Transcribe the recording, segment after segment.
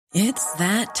It's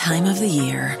that time of the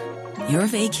year. Your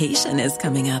vacation is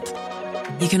coming up.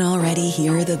 You can already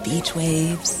hear the beach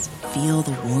waves, feel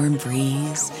the warm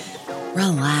breeze,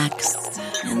 relax,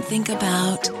 and think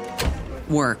about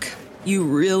work. You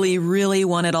really, really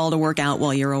want it all to work out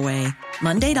while you're away.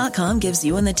 Monday.com gives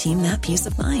you and the team that peace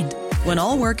of mind. When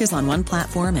all work is on one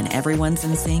platform and everyone's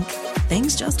in sync,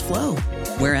 things just flow.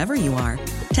 Wherever you are,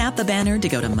 tap the banner to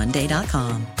go to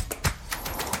Monday.com.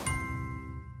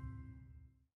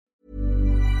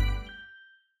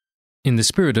 In the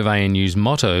spirit of ANU's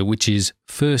motto, which is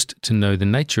first to know the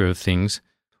nature of things,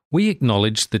 we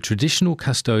acknowledge the traditional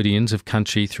custodians of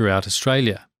country throughout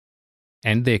Australia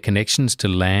and their connections to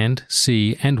land,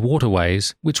 sea and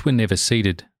waterways which were never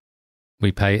ceded.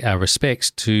 We pay our respects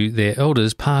to their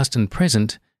elders past and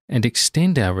present and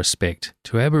extend our respect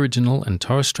to Aboriginal and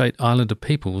Torres Strait Islander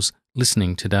peoples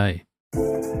listening today.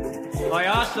 I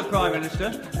asked the Prime Minister,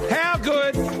 how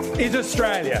good is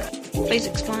Australia? Please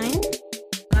explain.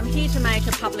 I'm here to make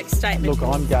a public statement. Look,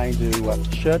 I'm going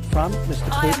to shirt front Mr.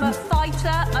 Putin. I am a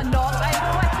fighter and not a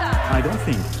quitter. I don't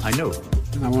think I know.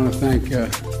 I want to thank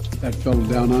that fellow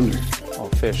down under. Oh,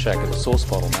 fair shake of the sauce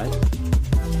bottle, mate.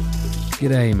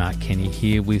 G'day, Mark Kenny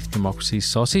here with Democracy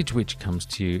Sausage, which comes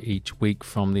to you each week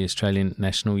from the Australian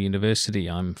National University.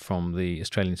 I'm from the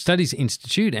Australian Studies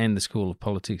Institute and the School of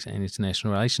Politics and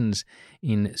International Relations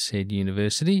in said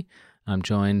university. I'm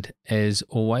joined, as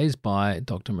always, by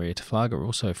Dr. Maria Taflaga,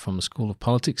 also from the School of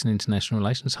Politics and International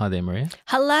Relations. Hi there, Maria.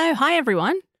 Hello. Hi,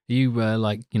 everyone. Are you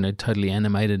totally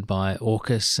animated by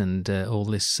AUKUS and all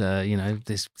this,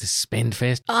 this spend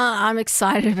fest? I'm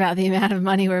excited about the amount of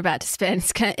money we're about to spend.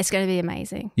 It's going to be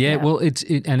amazing. Yeah, well, it's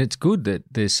good that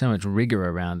there's so much rigor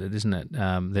around it, isn't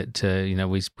it?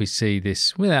 We see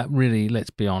this without really,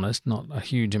 let's be honest, not a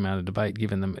huge amount of debate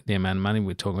given the amount of money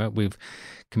we're talking about. We've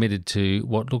committed to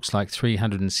what looks like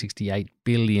 $368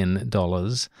 billion.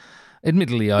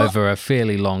 Admittedly, over a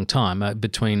fairly long time,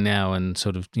 between now and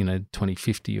sort of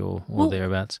 2050 or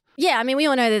thereabouts. Yeah, I mean, we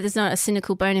all know that there's not a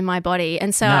cynical bone in my body,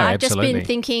 and so I've just been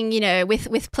thinking,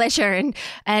 with pleasure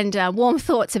and warm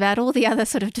thoughts about all the other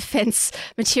sort of defence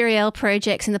material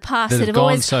projects in the past that have gone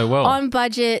always so well on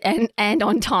budget and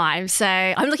on time. So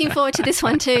I'm looking forward to this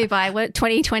one too. By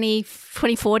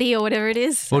 2040 or whatever it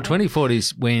is. Well, 2040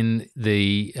 is when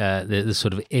the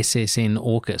sort of SSN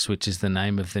AUKUS, which is the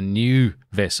name of the new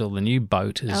vessel, the new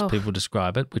boat, as people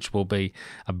describe it, which will be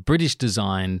a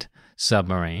British-designed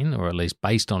submarine, or at least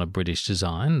based on a British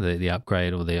design, the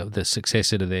upgrade or the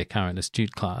successor to their current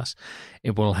Astute class.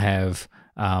 It will have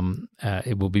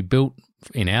it will be built,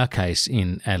 in our case,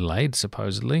 in Adelaide,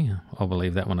 supposedly. I'll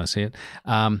believe that when I see it.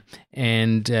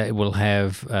 And it will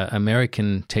have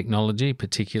American technology,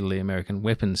 particularly American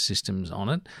weapons systems on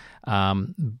it,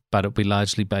 but it'll be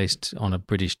largely based on a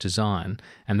British design.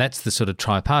 And that's the sort of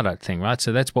tripartite thing, right?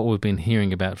 So that's what we've been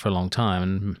hearing about for a long time.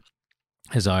 And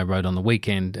as I wrote on the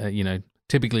weekend,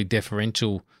 typically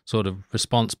deferential sort of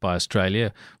response by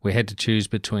Australia. We had to choose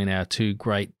between our two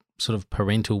great sort of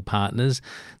parental partners,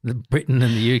 Britain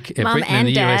and the UK, Mum Britain and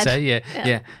the Dad. USA,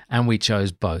 yeah, and we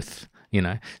chose both.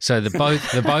 So the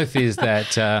both is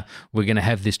that we're going to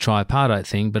have this tripartite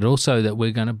thing, but also that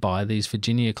we're going to buy these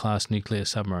Virginia-class nuclear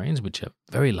submarines, which are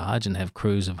very large and have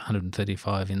crews of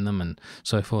 135 in them and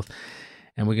so forth.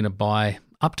 And we're going to buy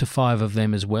up to 5 of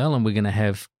them as well, and we're going to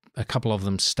have a couple of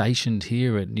them stationed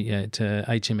here at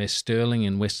HMS Sterling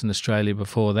in Western Australia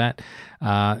before that.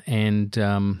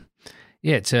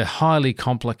 It's a highly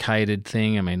complicated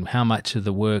thing. I mean, how much of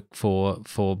the work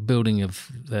for building of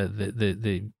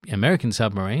the American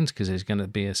submarines, because there's going to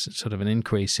be a sort of an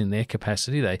increase in their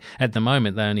capacity. At the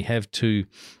moment they only have two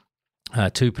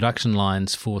production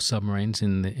lines for submarines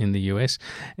in the US,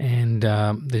 and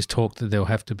there's talk that there'll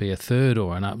have to be a third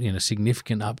or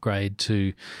significant upgrade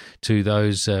to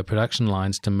those production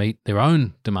lines to meet their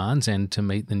own demands and to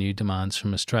meet the new demands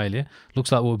from Australia.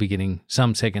 Looks like we'll be getting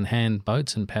some second-hand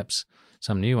boats and perhaps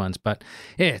some new ones, but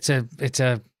yeah, it's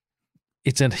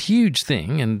a huge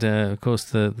thing, and of course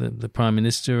the Prime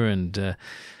Minister and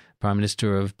Prime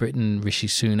Minister of Britain, Rishi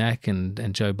Sunak,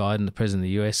 and Joe Biden, the President of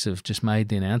the US, have just made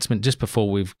the announcement just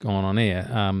before we've gone on air.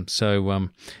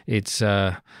 It's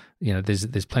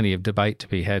there's plenty of debate to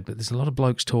be had, but there's a lot of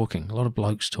blokes talking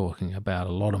about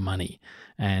a lot of money,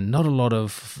 and not a lot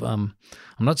of. I'm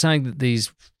not saying that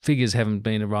these figures haven't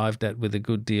been arrived at with a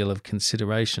good deal of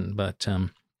consideration, but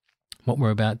what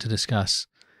we're about to discuss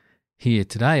here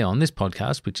today on this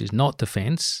podcast, which is not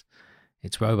defence,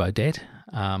 it's Robodebt.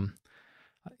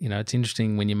 It's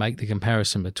interesting when you make the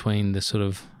comparison between the sort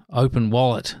of open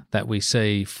wallet that we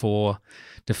see for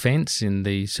defence in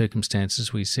the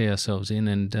circumstances we see ourselves in,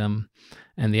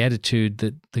 and the attitude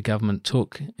that the government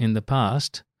took in the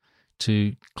past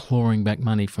to clawing back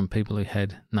money from people who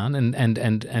had none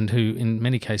and who in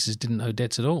many cases didn't owe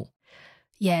debts at all.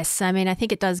 Yes, I mean, I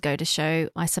think it does go to show,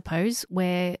 I suppose,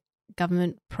 where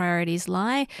government priorities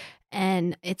lie.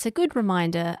 And it's a good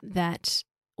reminder that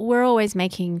we're always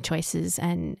making choices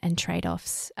and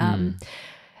trade-offs. And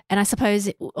I suppose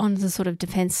on the sort of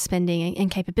defence spending and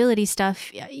capability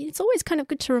stuff, it's always kind of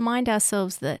good to remind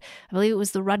ourselves that I believe it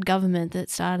was the Rudd government that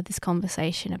started this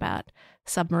conversation about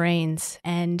submarines,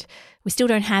 and we still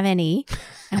don't have any,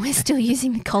 and we're still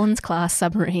using the Collins-class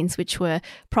submarines, which were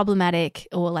problematic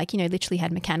or literally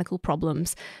had mechanical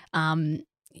problems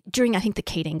during, I think, the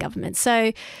Keating government.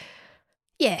 So,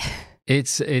 yeah.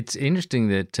 It's interesting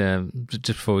that just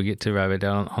before we get to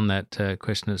Robodebt on that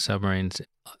question of submarines,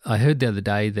 I heard the other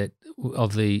day that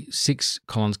of the 6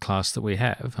 Collins class that we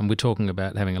have, and we're talking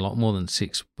about having a lot more than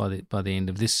 6 by the end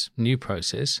of this new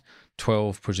process,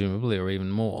 12 presumably or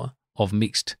even more of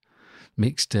mixed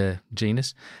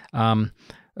genus.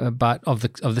 But of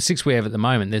the 6 we have at the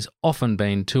moment, there's often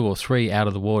been 2 or 3 out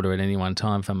of the water at any one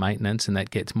time for maintenance, and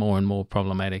that gets more and more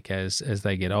problematic as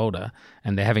they get older,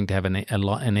 and they're having to have an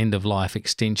end of life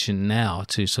extension now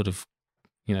to sort of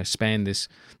span this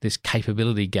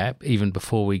capability gap even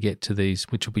before we get to these,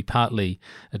 which will be partly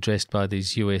addressed by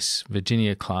these US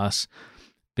Virginia class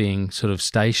being sort of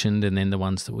stationed, and then the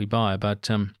ones that we buy. But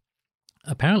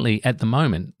apparently at the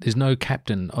moment there's no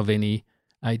captain of any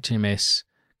HMS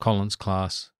Collins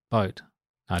class boat.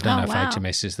 I don't know if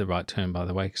HMS is the right term, by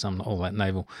the way, because I'm not all that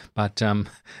naval. But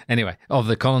anyway, of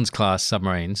the Collins class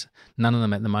submarines, none of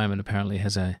them at the moment apparently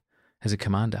has a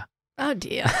commander. Oh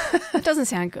dear, that doesn't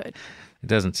sound good. It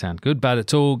doesn't sound good, but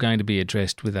it's all going to be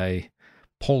addressed with a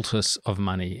poultice of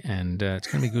money, and it's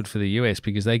going to be good for the US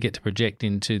because they get to project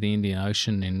into the Indian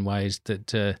Ocean in ways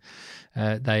that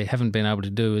they haven't been able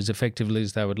to do as effectively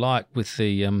as they would like with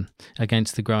the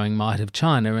against the growing might of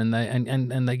China, and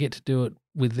they get to do it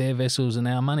with their vessels and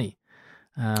our money.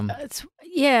 That's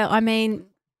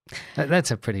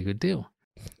a pretty good deal.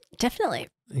 Definitely.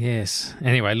 Yes.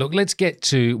 Anyway, look, let's get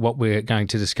to what we're going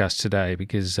to discuss today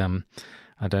because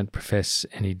I don't profess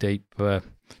any deep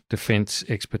defence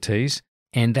expertise.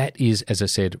 And that is, as I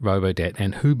said, Robodebt.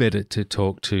 And who better to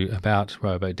talk to about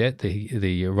Robodebt,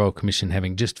 the Royal Commission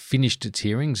having just finished its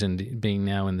hearings and being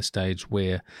now in the stage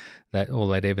where all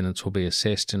that evidence will be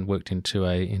assessed and worked into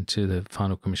the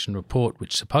final Commission report,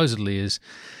 which supposedly is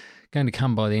going to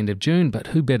come by the end of June. But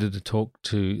who better to talk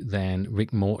to than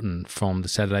Rick Morton from the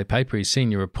Saturday Paper? He's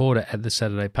senior reporter at the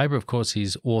Saturday Paper. Of course,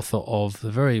 he's author of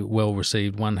the very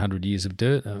well-received 100 Years of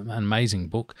Dirt, an amazing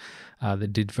book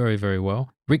that did very, very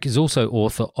well. Rick is also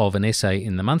author of an essay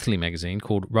in the monthly magazine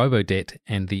called Robodebt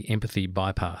and the Empathy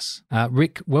Bypass.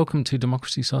 Rick, welcome to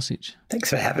Democracy Sausage. Thanks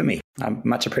for having me. I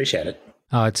much appreciate it.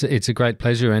 Oh, it's a great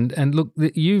pleasure. And look,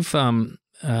 you've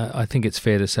I think it's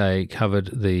fair to say,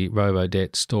 covered the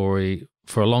Robodebt story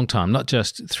for a long time, not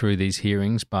just through these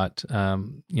hearings, but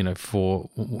since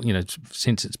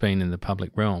it's been in the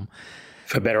public realm.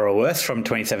 For better or worse, from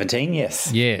 2017,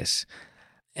 yes. Yes.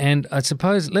 And I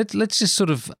suppose let's just sort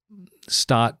of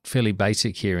start fairly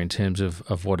basic here in terms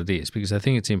of what it is, because I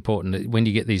think it's important that when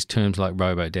you get these terms like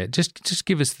Robodebt, just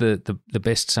give us the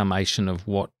best summation of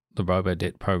what the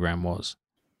Robodebt program was.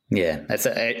 Yeah,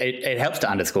 it helps to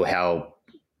underscore how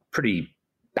pretty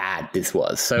bad this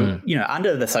was. So,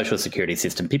 under the social security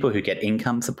system, people who get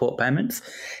income support payments,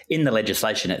 in the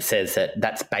legislation, it says that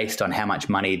that's based on how much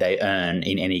money they earn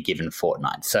in any given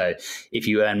fortnight. So if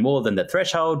you earn more than the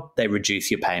threshold, they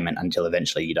reduce your payment until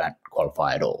eventually you don't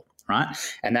qualify at all, right?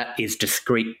 And that is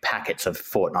discrete packets of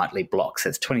fortnightly blocks.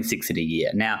 It's 26 in a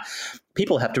year. Now,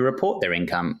 people have to report their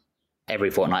income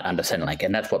every fortnight under Centrelink,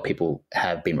 and that's what people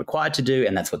have been required to do,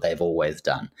 and that's what they've always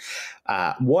done.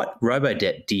 What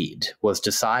Robodebt did was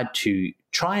decide to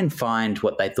try and find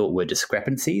what they thought were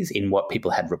discrepancies in what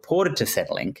people had reported to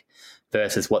Centrelink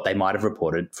versus what they might have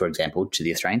reported, for example, to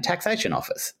the Australian Taxation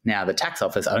Office. Now, the tax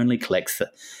office only collects the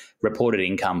reported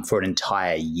income for an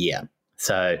entire year.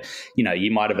 So,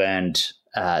 you might have earned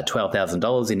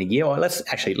 $12,000 in a year. Or let's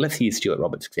use Stuart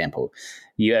Roberts' example.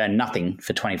 You earn nothing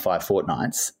for 25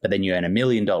 fortnights, but then you earn $1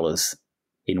 million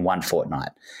in one fortnight.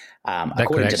 That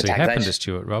could actually happen to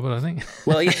Stuart Robert, I think.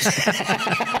 Well,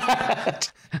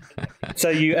 yes. So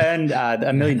you earned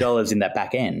 $1 million in that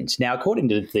back end. Now, according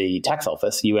to the tax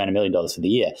office, you earn $1 million for the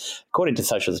year. According to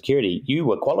Social Security, you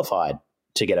were qualified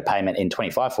to get a payment in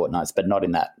 25 fortnights, but not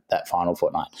in that final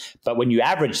fortnight. But when you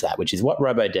average that, which is what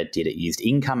Robodebt did, it used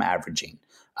income averaging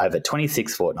over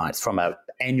 26 fortnights from an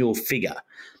annual figure.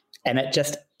 And it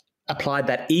just applied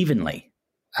that evenly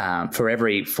for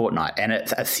every fortnight. And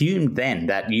it assumed then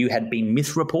that you had been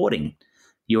misreporting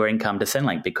your income to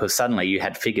Centrelink because suddenly you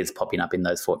had figures popping up in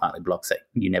those fortnightly blocks that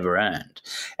you never earned.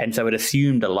 And so it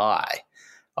assumed a lie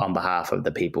on behalf of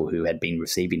the people who had been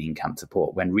receiving income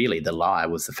support, when really the lie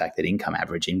was the fact that income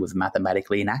averaging was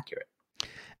mathematically inaccurate.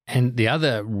 And the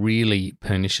other really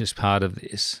pernicious part of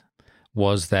this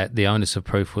was that the onus of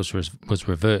proof was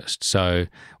reversed. So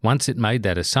once it made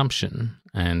that assumption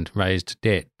and raised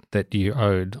debt that you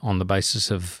owed on the basis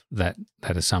of that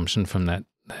assumption from that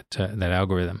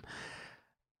algorithm,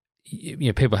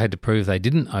 people had to prove they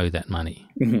didn't owe that money.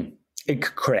 Mm-hmm.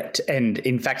 Correct. And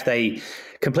in fact, they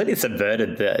completely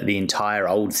subverted the entire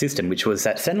old system, which was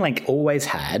that Centrelink always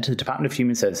had, the Department of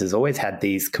Human Services always had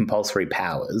these compulsory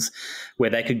powers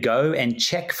where they could go and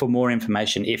check for more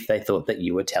information if they thought that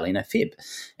you were telling a fib.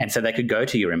 And so they could go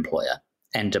to your employer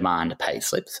and demand pay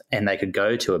slips, and they could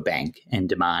go to a bank and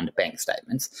demand bank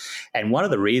statements. And one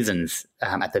of the reasons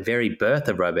at the very birth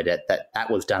of Robodebt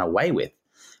that was done away with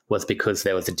was because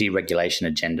there was a deregulation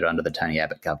agenda under the Tony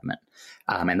Abbott government.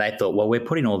 And they thought, well, we're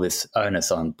putting all this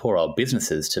onus on poor old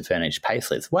businesses to furnish pay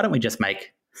slips. Why don't we just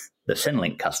make the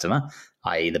Centrelink customer,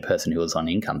 i.e. the person who was on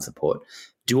income support,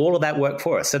 do all of that work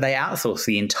for us? So they outsourced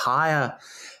the entire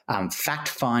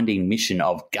fact-finding mission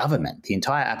of government, the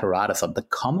entire apparatus of the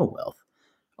Commonwealth,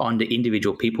 onto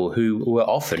individual people who were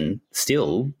often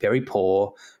still very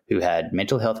poor, who had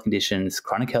mental health conditions,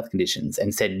 chronic health conditions,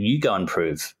 and said, you go and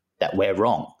prove that we're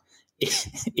wrong,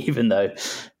 even though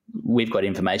we've got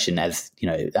information as,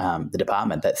 the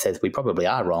department that says we probably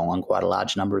are wrong on quite a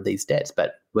large number of these debts,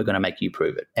 but we're going to make you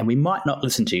prove it. And we might not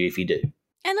listen to you if you do.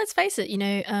 And let's face it,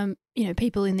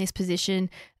 people in this position,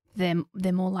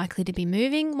 they're more likely to be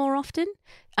moving more often.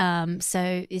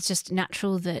 So it's just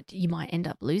natural that you might end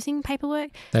up losing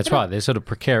paperwork. That's right. They're sort of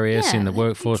precarious in the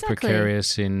workforce, exactly.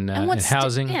 Precarious in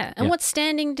housing. And what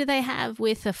standing do they have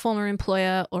with a former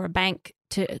employer or a bank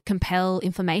to compel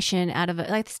information out of it?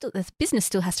 Like, the business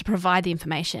still has to provide the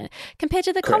information compared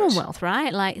to the Correct. Commonwealth,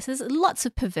 right? Like, so there's lots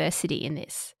of perversity in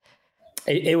this.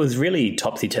 It was really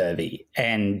topsy-turvy.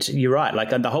 And you're right, like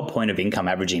the whole point of income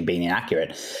averaging being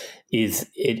inaccurate is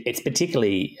it's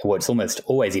particularly, it's almost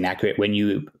always inaccurate when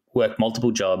you work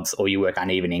multiple jobs or you work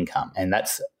uneven income. And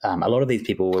that's a lot of these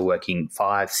people were working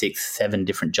 5, 6, 7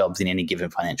 different jobs in any given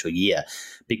financial year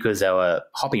because they were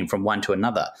hopping from one to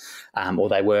another, or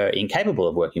they were incapable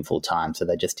of working full-time, so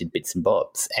they just did bits and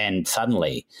bobs. And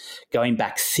suddenly, going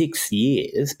back 6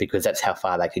 years, because that's how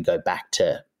far they could go back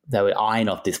to, they were eyeing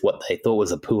off this, what they thought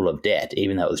was a pool of debt,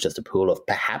 even though it was just a pool of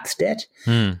perhaps debt.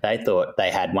 They thought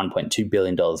they had $1.2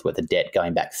 billion worth of debt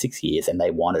going back 6 years and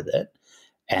they wanted it.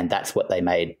 And that's what they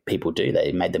made people do.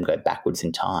 They made them go backwards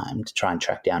in time to try and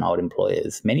track down old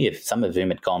employers, some of whom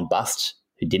had gone bust,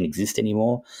 who didn't exist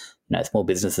anymore. Small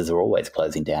businesses are always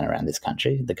closing down around this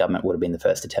country. The government would have been the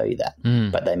first to tell you that,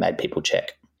 but they made people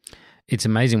check. It's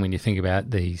amazing when you think about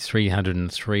the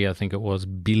 $303, I think it was,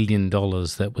 billion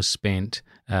that was spent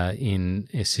in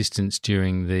assistance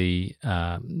during the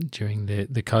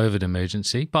COVID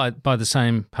emergency by the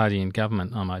same party in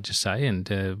government, I might just say,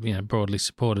 and broadly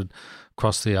supported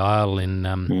across the aisle in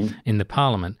the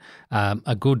Parliament.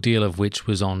 A good deal of which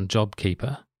was on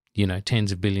JobKeeper,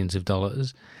 tens of billions of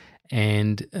dollars.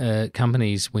 And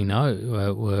companies we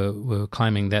know were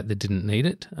claiming that they didn't need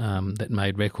it, that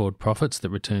made record profits, that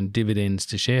returned dividends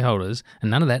to shareholders,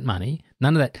 and none of that money,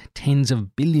 none of that tens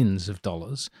of billions of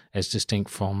dollars, as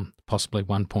distinct from possibly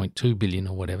 1.2 billion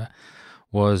or whatever,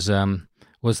 was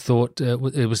thought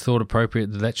appropriate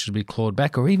that should be clawed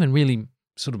back, or even really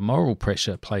sort of moral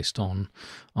pressure placed on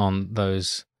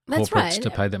those corporates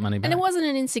to pay that money back. And it wasn't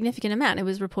an insignificant amount. It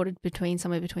was reported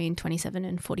somewhere between 27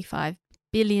 and 45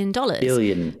 billion.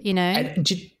 And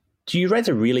do you raise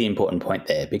a really important point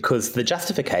there? Because the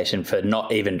justification for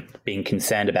not even being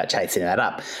concerned about chasing that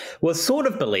up was sort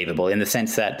of believable in the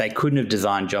sense that they couldn't have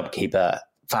designed JobKeeper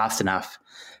fast enough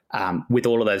with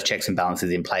all of those checks and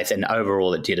balances in place, and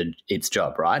overall it did its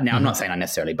job, right? Now, I'm not saying I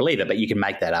necessarily believe it, but you can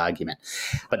make that argument.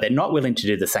 But they're not willing to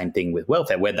do the same thing with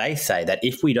welfare, where they say that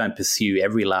if we don't pursue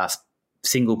every last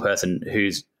single person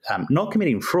who's not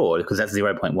committing fraud, because that's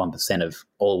 0.1% of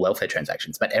all welfare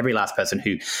transactions, but every last person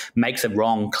who makes a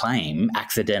wrong claim,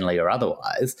 accidentally or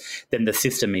otherwise, then the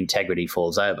system integrity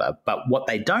falls over. But what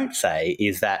they don't say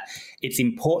is that it's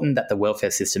important that the welfare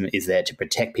system is there to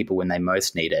protect people when they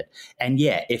most need it. And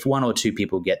if 1 or 2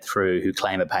 people get through who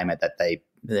claim a payment that they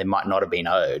might not have been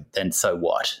owed, then so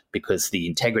what? Because the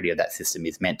integrity of that system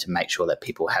is meant to make sure that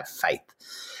people have faith.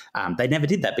 They never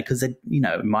did that because,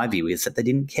 my view is that they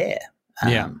didn't care.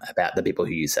 about the people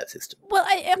who use that system. Well,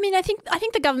 I mean, I think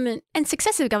the government and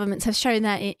successive governments have shown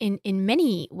that in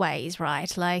many ways,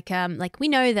 right? Like we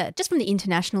know that just from the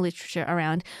international literature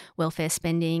around welfare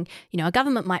spending, a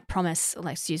government might promise,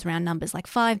 let's use round numbers, like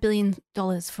 $5 billion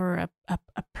for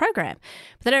a program,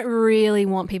 but they don't really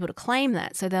want people to claim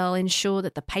that. So they'll ensure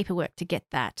that the paperwork to get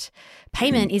that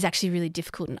payment is actually really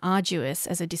difficult and arduous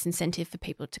as a disincentive for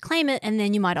people to claim it. And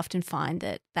then you might often find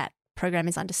that program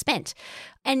is underspent.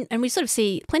 And we sort of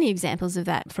see plenty of examples of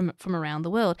that from around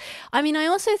the world. I mean, I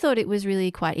also thought it was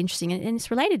really quite interesting, and it's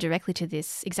related directly to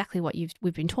this, exactly what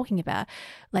we've been talking about.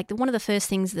 Like one of the first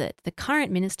things that the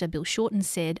current minister, Bill Shorten,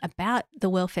 said about the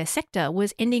welfare sector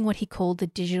was ending what he called the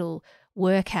digital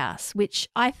workhouse, which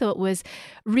I thought was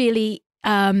really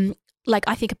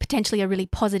I think potentially a really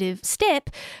positive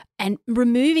step, and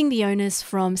removing the onus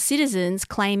from citizens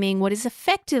claiming what is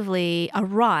effectively a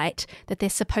right that they're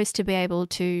supposed to be able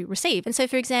to receive. And so,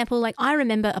 for example, like I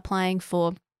remember applying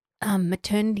for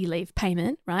maternity leave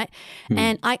payment, right?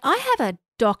 And I have a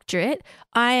doctorate.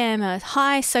 I am a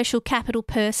high social capital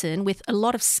person with a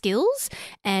lot of skills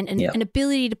and an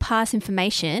ability to pass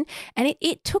information. And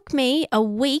it took me a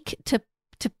week to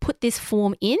put this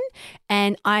form in,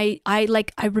 and I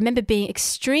remember being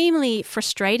extremely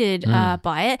frustrated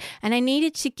by it, and I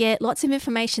needed to get lots of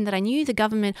information that I knew the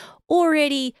government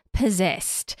already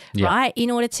possessed, right,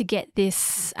 in order to get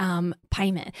this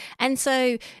payment. And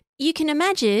so you can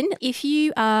imagine if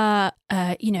you are,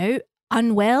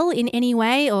 unwell in any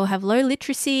way or have low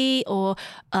literacy or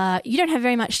you don't have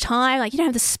very much time, like you don't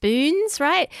have the spoons,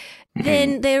 right?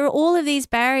 Then there are all of these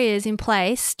barriers in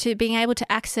place to being able to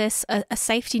access a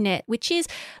safety net, which is,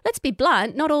 let's be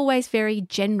blunt, not always very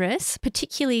generous,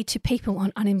 particularly to people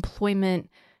on unemployment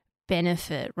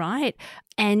benefit, right?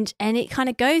 And it kind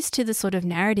of goes to the sort of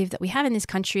narrative that we have in this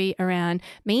country around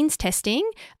means testing,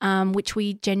 which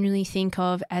we generally think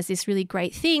of as this really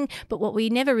great thing, but what we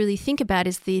never really think about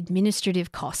is the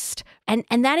administrative cost.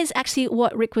 And that is actually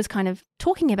what Rick was kind of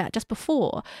talking about just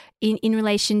before in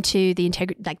relation to the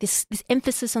integrity, like this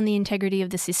emphasis on the integrity of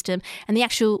the system and the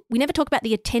actual, we never talk about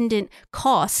the attendant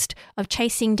cost of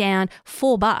chasing down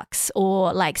 $4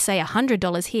 or like say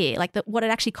 $100 here, like what it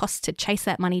actually costs to chase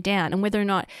that money down, and whether or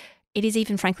not it is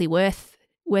even frankly worth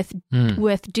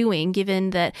doing,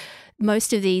 given that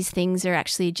most of these things are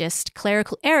actually just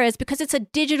clerical errors because it's a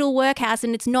digital workhouse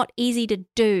and it's not easy to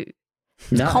do.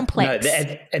 It's complex.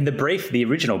 No, and the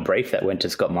original brief that went to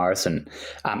Scott Morrison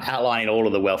outlining all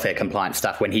of the welfare compliance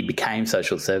stuff when he became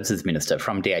Social Services Minister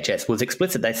from DHS was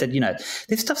explicit. They said,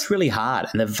 this stuff's really hard,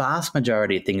 and the vast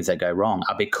majority of things that go wrong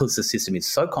are because the system is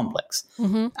so complex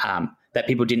that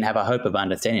people didn't have a hope of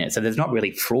understanding it. So there's not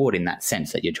really fraud in that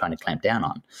sense that you're trying to clamp down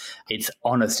on. It's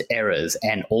honest errors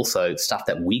and also stuff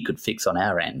that we could fix on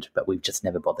our end, but we've just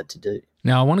never bothered to do.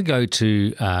 Now, I want to go to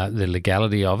the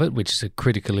legality of it, which is a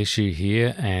critical issue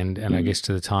here, and I guess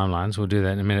to the timelines. We'll do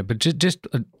that in a minute. But just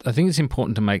I think it's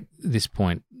important to make this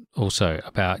point also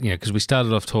about, because we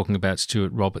started off talking about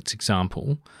Stuart Roberts'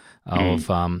 example of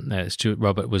Stuart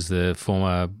Robert was the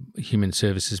former Human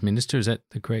Services Minister. Is that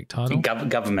the correct title?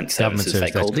 Government Services, they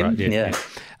called him. Yeah.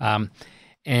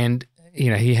 And,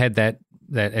 he had that,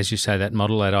 as you say, that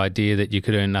model, that idea that you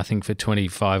could earn nothing for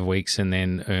 25 weeks and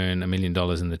then earn $1 million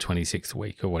in the 26th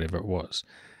week or whatever it was.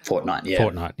 Fortnight,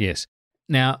 yes.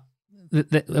 Now,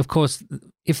 of course,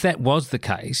 if that was the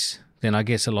case, then I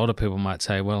guess a lot of people might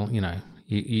say, well, you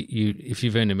if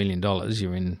you've earned $1 million,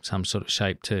 you're in some sort of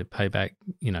shape to pay back.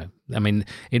 I mean,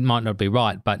 it might not be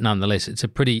right, but nonetheless, it's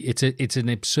an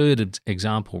absurd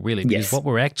example, really, because what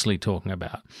we're actually talking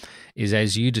about is,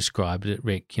 as you described it,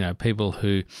 Rick, people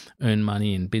who earn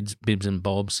money in bibs and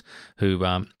bobs, who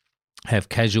have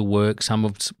casual work,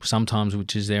 sometimes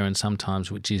which is there and sometimes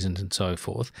which isn't, and so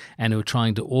forth, and who are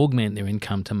trying to augment their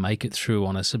income to make it through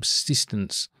on a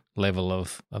subsistence level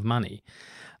of money,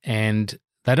 and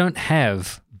they don't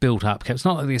have built up. It's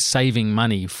not like they're saving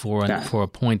money for a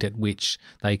point at which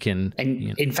they can.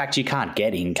 And in fact, you can't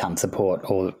get income support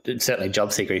or certainly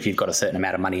job seeker if you've got a certain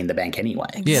amount of money in the bank anyway.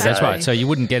 Yeah, that's right. So you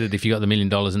wouldn't get it if you got the $1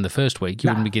 million in the first week.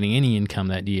 You wouldn't be getting any income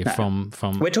that year from.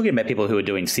 We're talking about people who are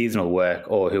doing seasonal work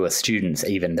or who are students.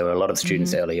 Even there were a lot of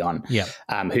students early on,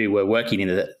 who were working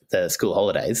in the school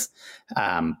holidays,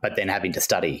 but then having to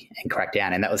study and crack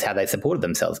down, and that was how they supported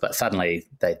themselves. But suddenly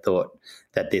they thought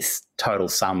that this total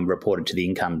sum reported to the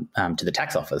income to the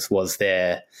tax office was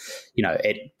their,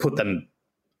 it put them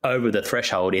over the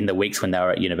threshold in the weeks when they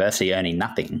were at university earning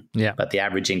nothing. Yeah. But the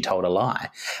averaging told a lie.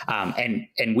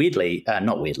 And weirdly,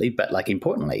 not weirdly, but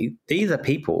importantly, these are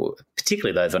people,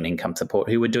 particularly those on income support,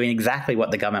 who were doing exactly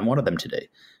what the government wanted them to do,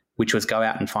 which was go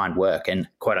out and find work and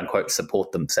quote unquote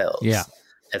support themselves. Yeah.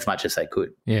 as much as they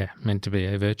could. Yeah, meant to be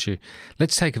a virtue.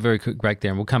 Let's take a very quick break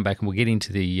there, and we'll come back and we'll get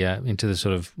into the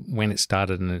sort of when it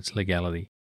started and its legality.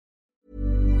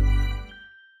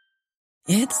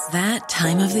 It's that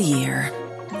time of the year.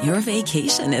 Your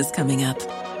vacation is coming up.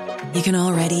 You can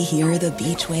already hear the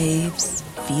beach waves,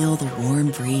 feel the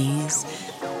warm breeze,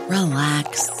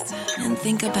 relax, and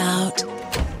think about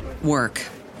work.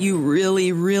 You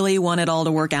really, really want it all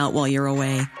to work out while you're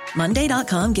away.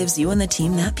 Monday.com gives you and the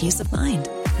team that peace of mind.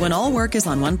 When all work is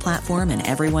on one platform and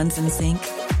everyone's in sync,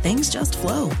 things just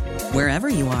flow. Wherever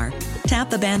you are, tap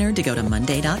the banner to go to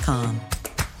Monday.com.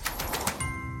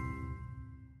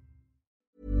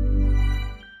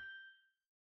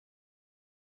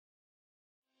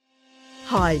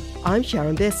 Hi, I'm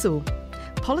Sharon Bessel.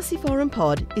 Policy Forum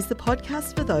Pod is the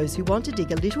podcast for those who want to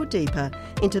dig a little deeper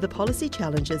into the policy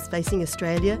challenges facing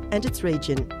Australia and its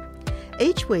region.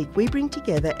 Each week we bring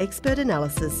together expert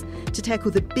analysis to tackle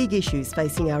the big issues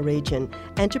facing our region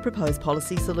and to propose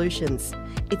policy solutions.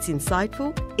 It's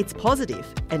insightful, it's positive,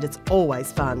 and it's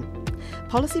always fun.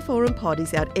 Policy Forum Pod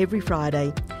is out every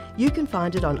Friday. You can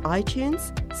find it on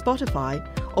iTunes, Spotify,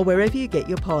 or wherever you get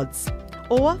your pods.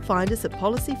 Or find us at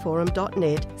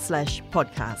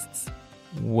policyforum.net/podcasts.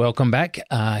 Welcome back.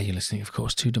 You're listening, of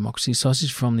course, to Democracy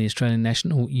Sausage from the Australian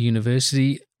National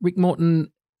University. Rick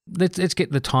Morton, let's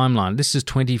get the timeline. This is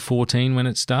 2014 when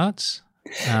it starts.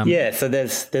 So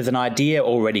there's an idea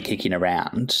already kicking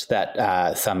around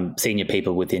that some senior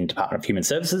people within Department of Human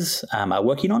Services are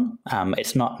working on.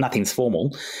 It's nothing's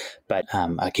formal, but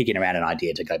are kicking around an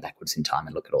idea to go backwards in time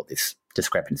and look at all this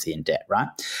discrepancy in debt, right?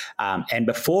 And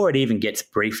before it even gets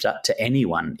briefed up to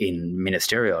anyone in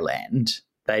ministerial land,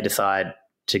 they decide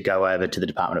to go over to the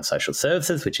Department of Social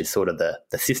Services, which is sort of the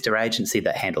sister agency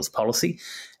that handles policy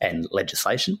and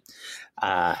legislation,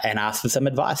 and ask for some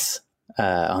advice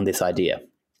on this idea.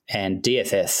 And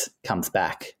DSS comes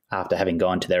back after having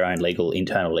gone to their own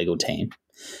internal legal team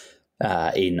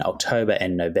in October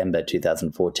and November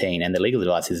 2014. And the legal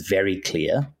advice is very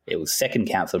clear. It was second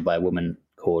counselled by a woman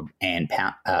called Anne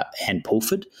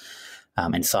Pulford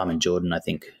and Simon Jordan, I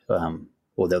think.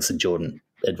 Or there was a Jordan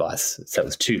advice. So it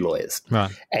was two lawyers.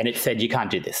 Right. And it said, you can't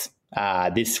do this.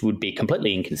 This would be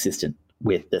completely inconsistent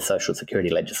with the Social Security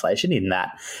legislation in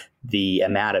that the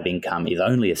amount of income is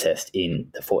only assessed in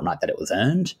the fortnight that it was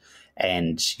earned,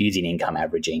 and using income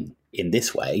averaging in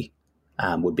this way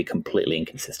would be completely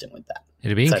inconsistent with that.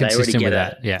 It'd be inconsistent with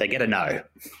that. Yeah, they get a no,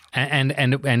 and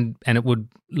it would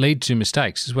lead to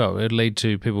mistakes as well. It would lead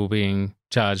to people being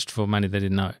charged for money they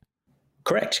didn't know.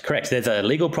 Correct. There's a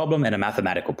legal problem and a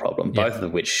mathematical problem, both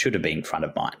of which should have been front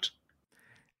of mind.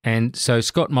 And so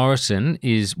Scott Morrison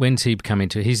when's he come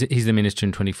into? He's the minister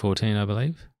in 2014, I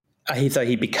believe.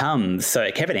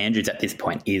 Kevin Andrews at this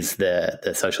point is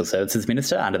the social services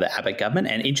minister under the Abbott government.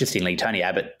 And interestingly, Tony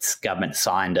Abbott's government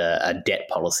signed a debt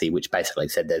policy which basically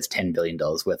said there's $10 billion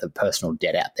worth of personal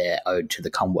debt out there owed to the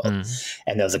Commonwealth.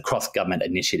 And there was a cross-government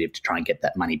initiative to try and get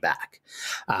that money back.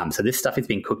 So this stuff is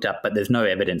being cooked up, but there's no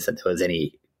evidence that there was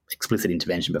any explicit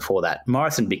intervention before that.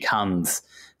 Morrison becomes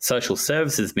Social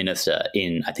Services Minister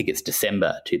in, I think it's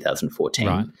December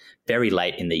 2014, very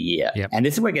late in the year. Yep. And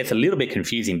this is where it gets a little bit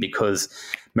confusing because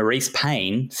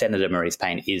Senator Marise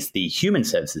Payne, is the Human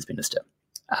Services Minister.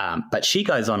 But she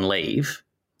goes on leave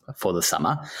for the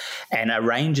summer and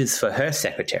arranges for her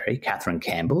secretary, Catherine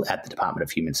Campbell, at the Department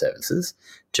of Human Services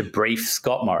to brief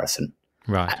Scott Morrison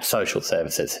at Social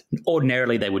Services.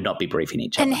 Ordinarily, they would not be briefing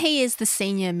each other. And he is the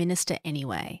senior minister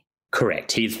anyway.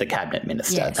 Correct. He's the cabinet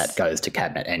minister that goes to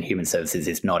cabinet, and Human Services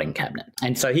is not in cabinet.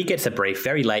 And so he gets a brief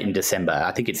very late in December.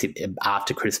 I think it's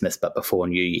after Christmas but before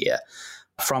New Year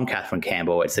from Catherine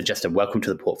Campbell. It's just a welcome to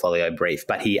the portfolio brief.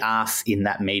 But he asks in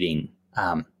that meeting,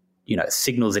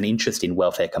 signals an interest in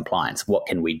welfare compliance. What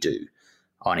can we do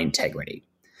on integrity?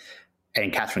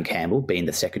 And Catherine Campbell, being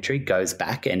the secretary, goes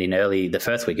back and in the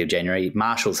first week of January,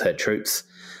 marshals her troops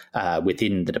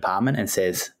within the department and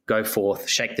says, go forth,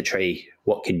 shake the tree,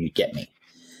 what can you get me?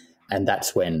 And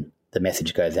that's when the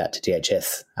message goes out to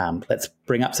DHS, let's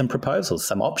bring up some proposals,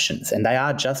 some options, and they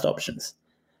are just options.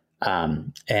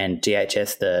 And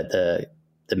DHS, the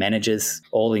managers,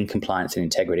 all in compliance and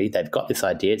integrity, they've got this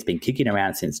idea. It's been kicking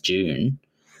around since June.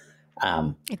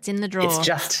 It's in the drawer.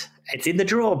 It's in the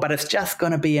drawer, but it's just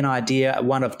going to be an idea,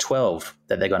 one of 12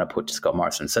 that they're going to put to Scott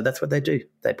Morrison. So that's what they do.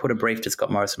 They put a brief to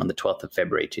Scott Morrison on the 12th of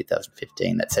February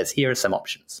 2015 that says, here are some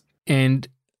options. And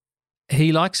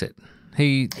he likes it.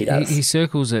 He does. He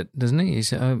circles it, doesn't he? He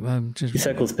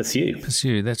circles pursue.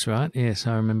 Pursue, that's right. Yes,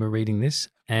 I remember reading this.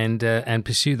 And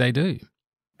pursue they do.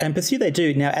 And pursue they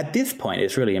do. Now, at this point,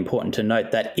 it's really important to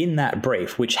note that in that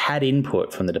brief, which had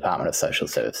input from the Department of Social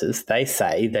Services, they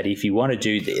say that if you want to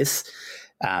do this,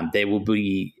 there will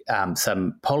be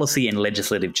some policy and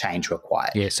legislative change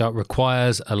required. Yeah, so it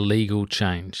requires a legal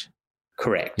change.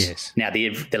 Correct. Yes. Now,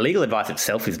 the legal advice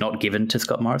itself is not given to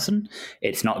Scott Morrison.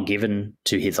 It's not given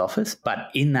to his office. But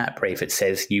in that brief, it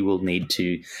says you will need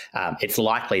to, it's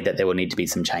likely that there will need to be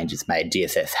some changes made.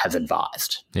 DSS has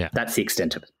advised. Yeah. That's the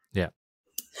extent of it. Yeah.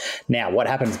 Now, what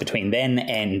happens between then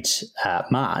and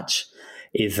March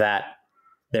is that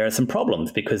there are some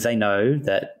problems because they know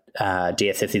that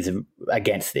DSS is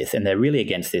against this, and they're really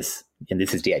against this, and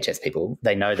this is DHS people.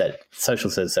 They know that social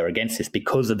services are against this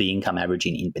because of the income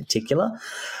averaging in particular,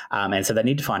 and so they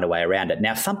need to find a way around it.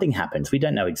 Now, something happens. We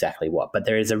don't know exactly what, but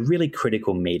there is a really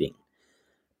critical meeting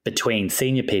between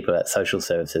senior people at Social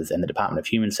Services and the Department of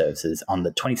Human Services on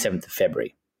the 27th of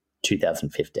February,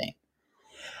 2015.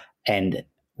 And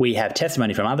we have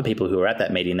testimony from other people who were at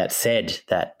that meeting that said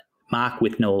that Mark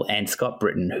Withnell and Scott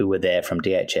Britton, who were there from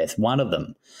DHS, one of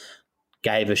them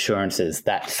gave assurances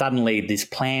that suddenly this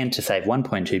plan to save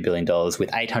 $1.2 billion with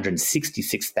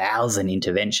 866,000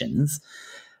 interventions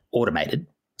automated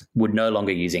would no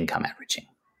longer use income averaging.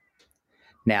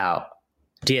 Now,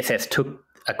 DSS took,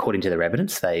 according to their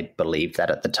evidence, they believed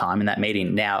that at the time in that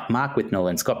meeting. Now, Mark Withnell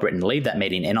and Scott Britton leave that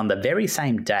meeting, and on the very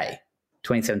same day,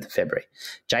 27th of February,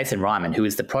 Jason Ryman, who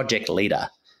is the project leader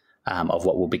of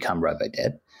what will become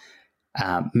Robodebt,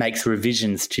 makes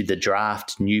revisions to the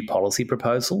draft new policy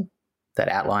proposal that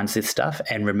outlines this stuff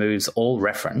and removes all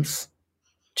reference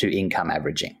to income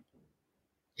averaging.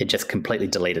 It just completely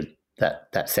deleted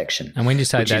that section. And when you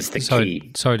say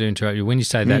that, sorry to interrupt you, when you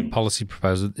say that policy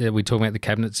proposal, are we talking about the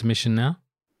cabinet submission now?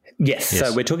 Yes.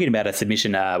 So we're talking about a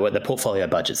submission, the portfolio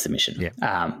budget submission.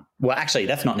 Yeah. Well, actually,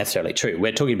 that's not necessarily true.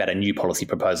 We're talking about a new policy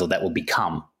proposal that will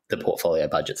become the portfolio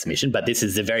budget submission. But this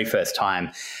is the very first time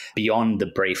beyond the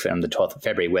brief on the 12th of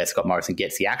February where Scott Morrison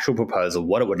gets the actual proposal,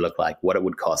 what it would look like, what it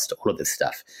would cost, all of this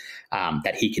stuff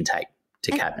that he can take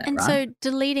to Cabinet. And right? so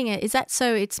deleting it, is that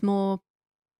so it's more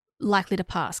likely to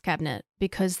pass Cabinet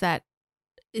because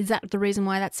is that the reason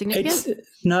why that's significant?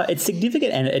 It's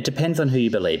significant and it depends on who you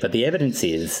believe. But the evidence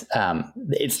is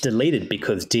it's deleted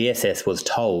because DSS was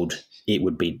told it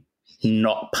would be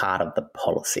not part of the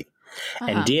policy.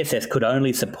 And DSS could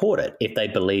only support it if they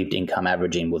believed income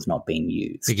averaging was not being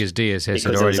used. Because DSS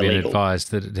had already been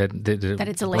advised that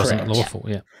it wasn't lawful.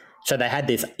 Yeah. So they had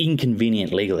this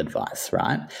inconvenient legal advice,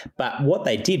 right? But what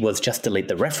they did was just delete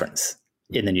the reference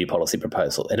in the new policy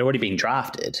proposal. It had already been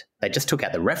drafted. They just took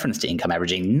out the reference to income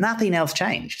averaging. Nothing else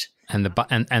changed. And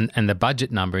the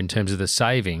budget number in terms of the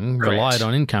saving relied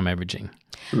on income averaging.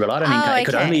 Relied on income. It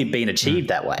could only have been achieved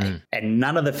that way. And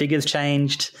none of the figures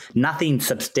changed. Nothing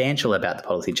substantial about the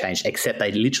policy changed, except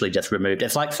they literally just removed.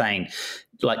 It's like telling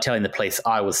the police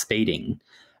I was speeding,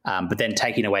 but then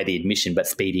taking away the admission but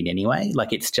speeding anyway.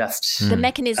 Like it's just... The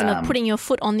mechanism of putting your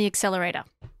foot on the accelerator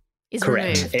is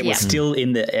correct. removed. It was still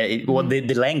in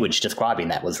the language describing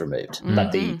that was removed,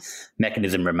 but the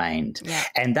mechanism remained. Yeah.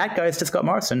 And that goes to Scott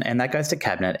Morrison and that goes to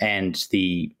Cabinet, and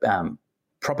the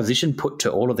proposition put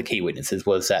to all of the key witnesses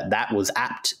was that was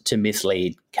apt to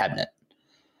mislead Cabinet.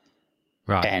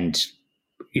 Right. And,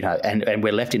 and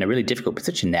we're left in a really difficult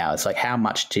position now. It's like, how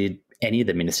much did any of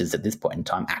the ministers at this point in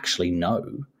time actually know?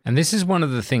 And this is one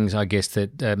of the things, I guess,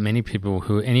 that many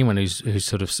people anyone who's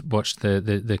sort of watched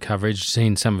the coverage,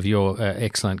 seen some of your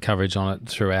excellent coverage on it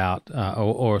throughout,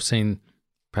 or seen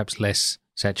perhaps less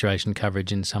saturation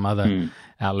coverage in some other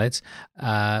outlets,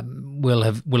 will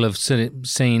have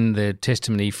seen the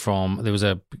testimony from, there was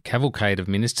a cavalcade of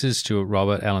ministers, Stuart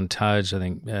Robert, Alan Tudge, I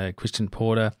think Christian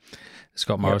Porter,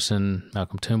 Scott Morrison,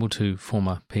 Malcolm Turnbull, two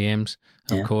former PMs,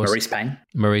 of course.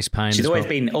 Maurice Payne. She's always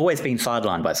been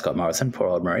sidelined by Scott Morrison, poor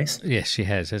old Maurice. Yes, she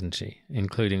has, hasn't she?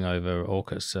 Including over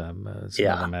AUKUS,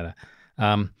 another matter.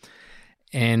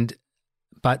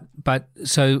 But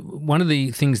so one of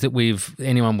the things that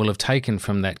anyone will have taken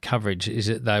from that coverage is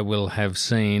that they will have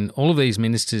seen all of these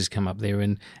ministers come up there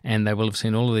and they will have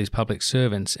seen all of these public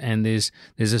servants, and there's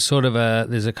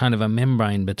a kind of a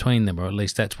membrane between them, or at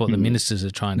least that's what the ministers are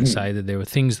trying to say, that there were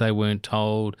things they weren't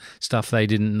told, stuff they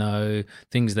didn't know,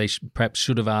 things they perhaps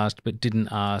should have asked but didn't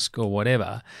ask, or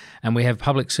whatever. And we have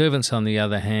public servants on the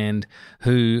other hand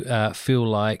who feel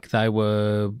like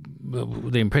the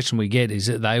impression we get is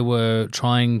that they were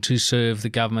trying to serve the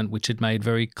government, which had made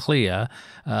very clear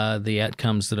the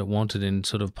outcomes that it wanted in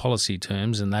sort of policy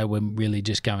terms, and they were really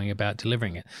just going about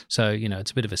delivering it. So,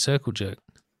 it's a bit of a circle jerk.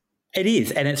 It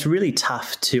is, and it's really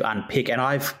tough to unpick. And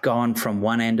I've gone from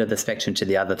one end of the spectrum to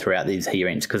the other throughout these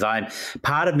hearings because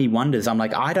part of me wonders. I'm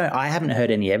like, I haven't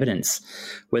heard any evidence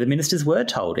where the ministers were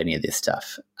told any of this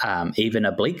stuff, even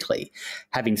obliquely.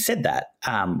 Having said that,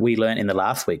 we learned in the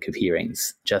last week of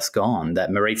hearings just gone that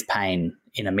Maurice Payne,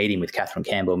 in a meeting with Catherine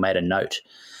Campbell, made a note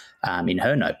in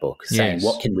her notebook saying,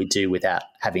 what can we do without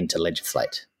having to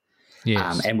legislate?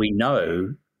 Yes. And we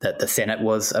know that the Senate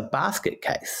was a basket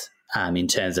case. In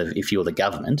terms of if you're the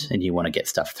government and you want to get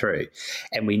stuff through.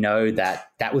 And we know that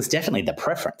was definitely the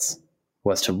preference,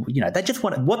 was to, they just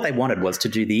wanted, what they wanted was to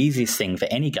do the easiest thing for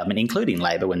any government, including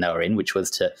Labor when they were in, which was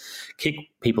to kick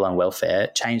people on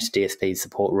welfare, change DSP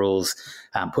support rules,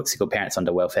 put single parents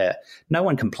onto welfare. No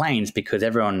one complains because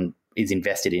everyone is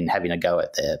invested in having a go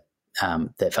at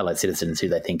their fellow citizens who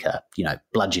they think are,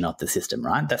 bludgeoning off the system,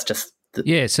 right? That's just...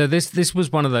 So this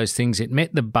was one of those things. It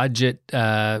met the budget,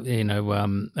 a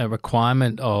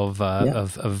requirement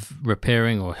of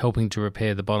repairing or helping to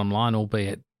repair the bottom line,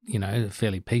 albeit a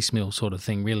fairly piecemeal sort of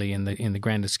thing, really in the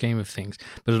grander scheme of things.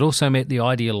 But it also met the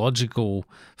ideological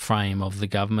frame of the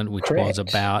government, which was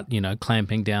about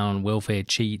clamping down on welfare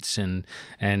cheats and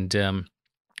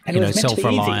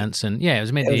self-reliance, and it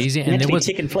was meant to be easy, and there was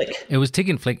tick and flick. It was tick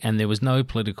and flick, and there was no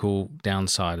political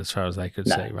downside as far as they could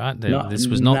see. Right, this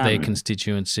was not their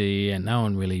constituency, and no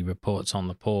one really reports on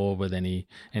the poor with any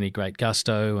great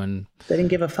gusto, and they didn't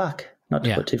give a fuck. Not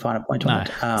to put too fine a point on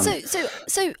it.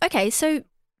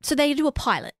 So they do a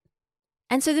pilot.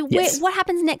 And so what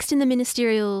happens next in the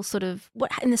ministerial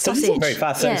in the sausage? This is very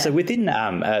fast. So within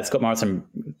Scott Morrison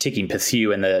ticking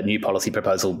pursue and the new policy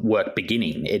proposal work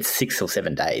beginning, it's 6 or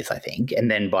 7 days, I think. And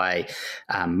then by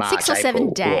March, 6 or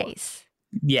 7 days.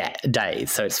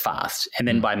 Days. So it's fast. And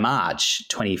then by March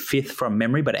 25th from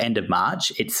memory, but end of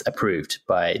March, it's approved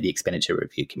by the Expenditure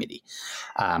Review Committee.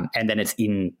 And then it's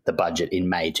in the budget in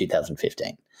May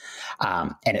 2015.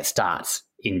 And it starts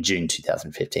in June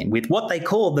 2015 with what they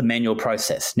call the manual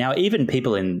process. Now, even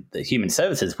people in the human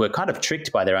services were kind of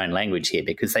tricked by their own language here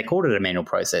because they called it a manual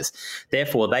process.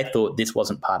 Therefore, they thought this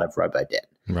wasn't part of Robodebt.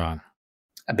 Right.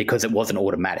 Because it wasn't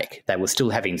automatic. They were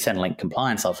still having Centrelink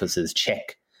compliance officers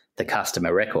check the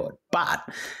customer record. But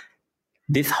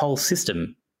this whole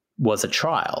system was a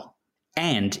trial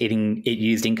and it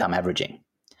used income averaging.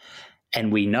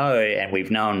 And we know, and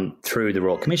we've known through the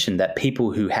Royal Commission, that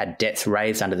people who had debts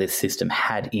raised under this system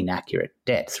had inaccurate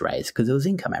debts raised because it was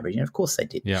income averaging. Of course they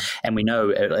did. Yeah. And we know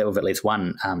of at least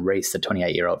one, Reese, the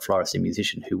 28-year-old florist and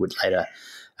musician who would later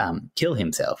kill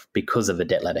himself because of a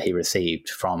debt letter he received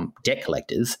from debt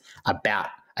collectors about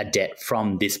a debt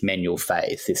from this manual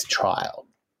phase, this trial.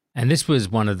 And this was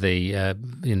one of the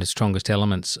strongest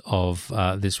elements of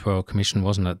this Royal Commission,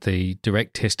 wasn't it? The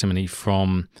direct testimony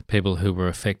from people who were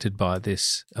affected by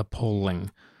this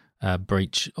appalling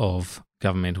breach of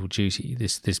governmental duty,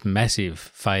 this massive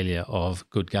failure of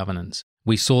good governance.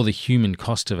 We saw the human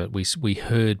cost of it. We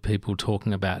heard people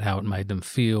talking about how it made them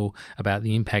feel, about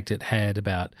the impact it had,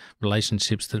 about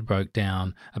relationships that broke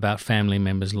down, about family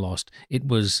members lost. It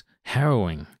was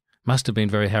harrowing. Must have been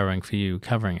very harrowing for you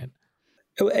covering it.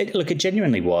 Look, it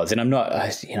genuinely was, and I'm not,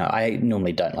 I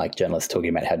normally don't like journalists talking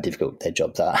about how difficult their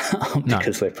jobs are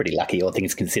because we're pretty lucky, all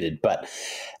things considered. But,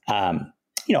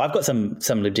 I've got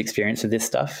some lived experience with this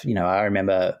stuff. I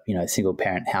remember, single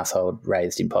parent household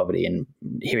raised in poverty and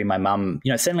hearing my mum,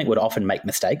 Centrelink would often make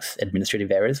mistakes,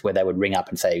 administrative errors, where they would ring up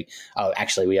and say, oh,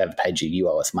 actually, we overpaid you, you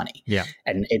owe us money. Yeah.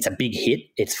 And it's a big hit.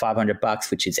 It's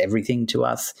 $500, which is everything to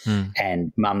us.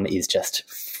 And mum is just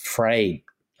frayed.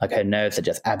 Like her nerves are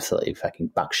just absolutely fucking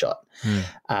buckshot.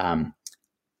 And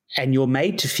you're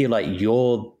made to feel like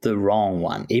you're the wrong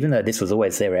one, even though this was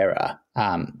always their error.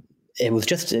 It was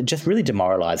just really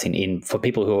demoralising for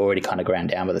people who are already kind of ground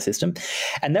down by the system.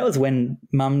 And that was when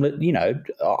mum,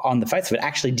 on the face of it,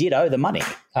 actually did owe the money.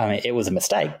 It was a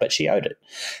mistake, but she owed it.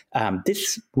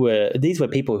 These were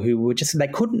people who were they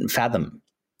couldn't fathom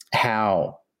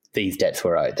how these debts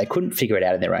were owed. They couldn't figure it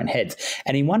out in their own heads.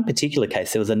 And in one particular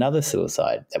case, there was another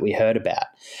suicide that we heard about.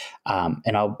 And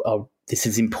this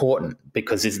is important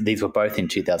because these were both in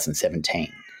 2017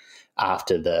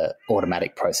 after the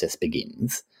automatic process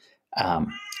begins.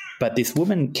 But this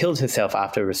woman killed herself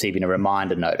after receiving a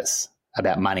reminder notice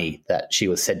about money that she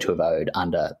was said to have owed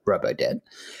under Robodebt.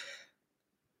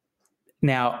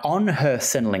 Now, on her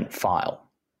Centrelink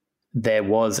file, there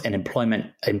was an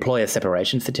employer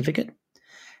separation certificate.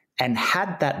 And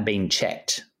had that been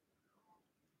checked,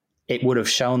 it would have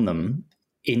shown them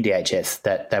in DHS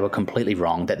that they were completely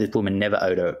wrong, that this woman never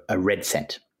owed a red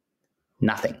cent,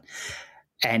 nothing.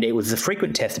 And it was the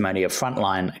frequent testimony of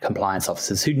frontline compliance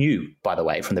officers who knew, by the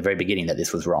way, from the very beginning that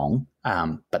this was wrong,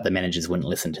 but the managers wouldn't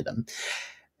listen to them.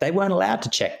 They weren't allowed to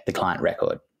check the client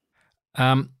record.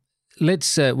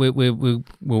 Let's we'll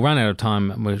run out of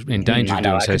time. We're in danger of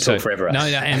doing so. I could talk forever. No,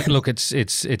 and look, it's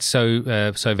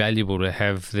so valuable to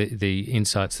have the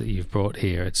insights that you've brought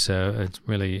here. It's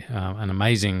really an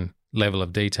amazing level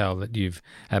of detail that you've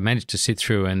managed to sit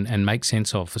through and make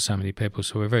sense of for so many people.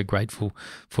 So we're very grateful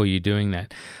for you doing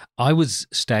that. I was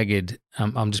staggered.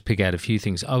 I'll just pick out a few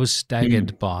things. I was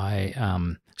staggered by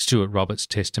Stuart Roberts'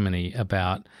 testimony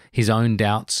about his own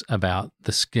doubts about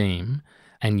the scheme,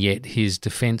 and yet his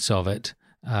defence of it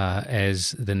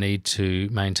as the need to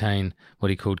maintain what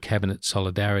he called cabinet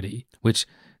solidarity, which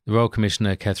the Royal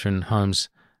Commissioner, Catherine Holmes,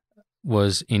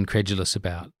 was incredulous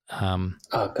about.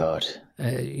 Oh, God.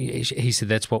 He said,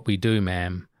 "That's what we do,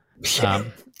 ma'am."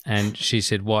 And she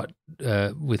said, "What?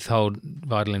 Withhold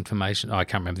vital information?" Oh, I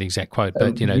can't remember the exact quote,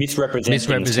 but,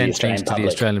 misrepresent things to the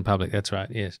Australian public. That's right,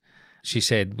 yes. She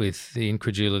said with the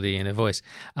incredulity in her voice.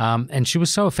 And she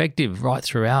was so effective right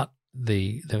throughout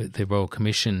the Royal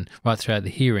Commission, right throughout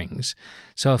the hearings,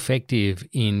 so effective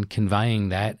in conveying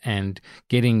that and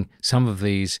getting some of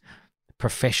these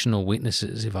professional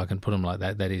witnesses, if I can put them like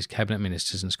that, that is cabinet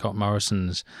ministers, and Scott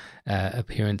Morrison's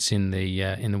appearance in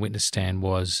the witness stand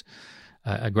was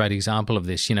a great example of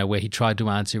this, where he tried to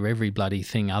answer every bloody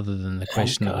thing other than the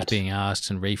question that was being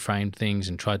asked, and reframed things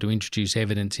and tried to introduce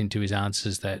evidence into his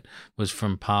answers that was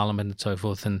from Parliament and so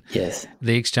forth. And yes,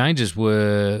 the exchanges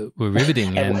were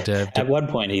riveting. At one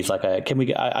point, he's like, "Can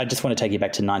we? I just want to take you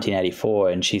back to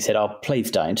 1984," and she said, "Oh, please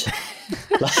don't."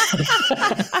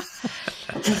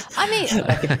 I mean,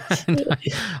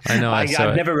 I know.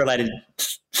 I've never related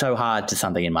so hard to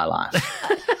something in my life.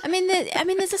 I mean,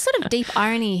 there's a sort of deep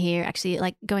irony here, actually,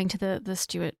 like going to the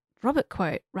Stuart Robert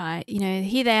quote, right?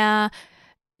 Here they are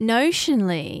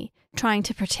notionally trying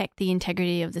to protect the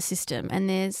integrity of the system, and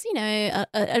there's,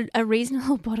 a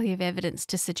reasonable body of evidence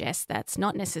to suggest that's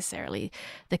not necessarily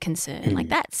the concern. Like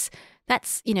that's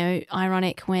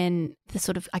ironic when the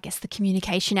sort of, I guess, the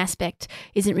communication aspect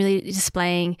isn't really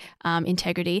displaying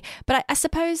integrity. But I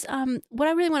suppose what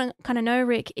I really want to kind of know,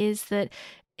 Rick, is that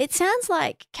it sounds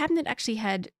like Cabinet actually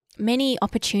had many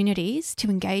opportunities to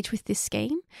engage with this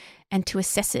scheme and to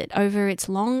assess it over its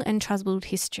long and troubled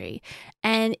history.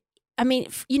 And I mean,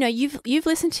 you've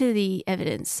listened to the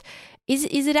evidence.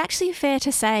 Is it actually fair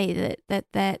to say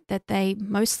that they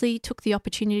mostly took the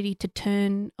opportunity to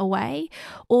turn away,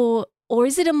 or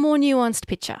is it a more nuanced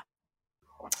picture?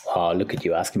 Oh, look at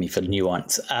you asking me for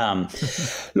nuance.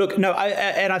 Look, no,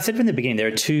 I said from the beginning there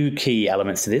are two key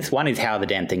elements to this. One is how the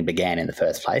damn thing began in the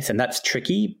first place, and that's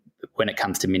tricky when it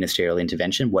comes to ministerial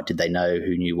intervention. What did they know?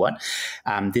 Who knew what?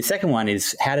 The second one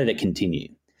is how did it continue?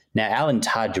 Now, Alan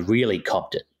Tudge really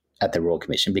copped it at the Royal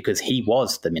Commission because he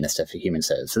was the Minister for Human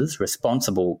Services,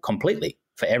 responsible completely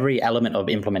for every element of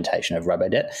implementation of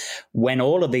Robodebt. When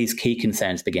all of these key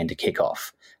concerns began to kick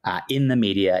off in the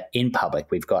media, in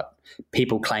public, we've got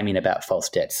people claiming about false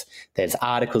debts. There's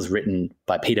articles written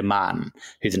by Peter Martin,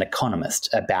 who's an economist,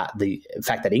 about the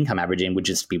fact that income averaging would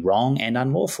just be wrong and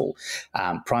unlawful.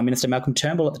 Prime Minister Malcolm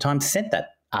Turnbull at the time sent that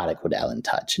article to Alan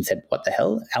Tudge and said, what the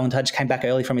hell? Alan Tudge came back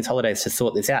early from his holidays to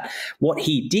sort this out. What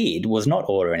he did was not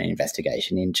order an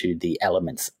investigation into the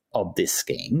elements of this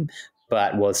scheme,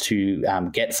 but was to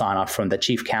get sign-off from the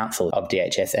Chief Counsel of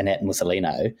DHS, Annette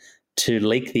Mussolino, to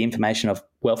leak the information of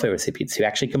welfare recipients who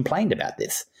actually complained about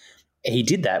this. He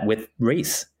did that with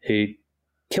Rees, who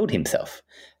killed himself.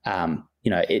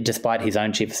 Despite his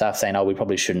own chief of staff saying, "Oh, we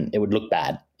probably shouldn't. It would look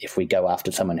bad if we go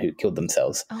after someone who killed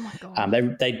themselves." Oh my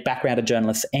God! They backgrounded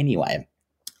journalists anyway,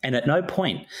 and at no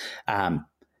point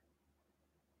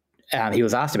he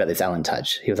was asked about this. Alan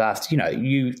Tudge. He was asked,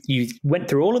 you went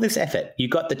through all of this effort. You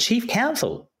got the chief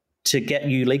counsel to get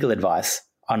you legal advice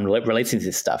on releasing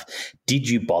this stuff. Did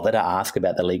you bother to ask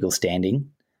about the legal standing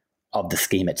of the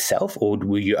scheme itself, or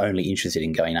were you only interested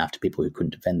in going after people who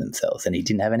couldn't defend themselves? And he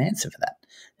didn't have an answer for that.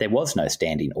 There was no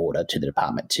standing order to the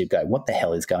department to go, what the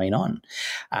hell is going on?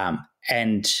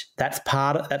 And that's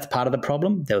part of the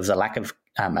problem. There was a lack of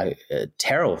a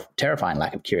terrifying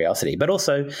lack of curiosity. But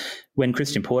also, when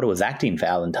Christian Porter was acting for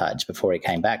Alan Tudge before he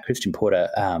came back, Christian Porter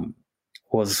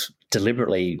was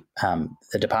deliberately,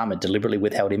 the department deliberately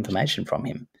withheld information from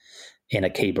him in a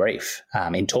key brief,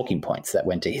 in talking points that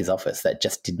went to his office that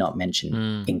just did not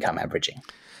mention income averaging.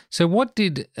 So what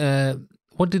did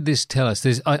this tell us?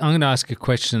 I'm going to ask a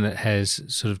question that has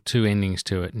sort of two endings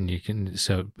to it, and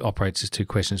it operates as two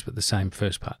questions, but the same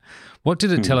first part. What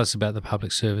did it tell us about the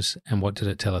public service, and what did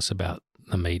it tell us about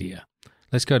the media?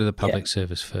 Let's go to the public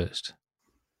service first.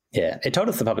 Yeah, it told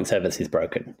us the public service is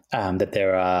broken, that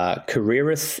there are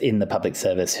careerists in the public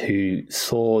service who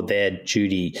saw their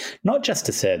duty not just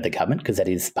to serve the government, because that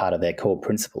is part of their core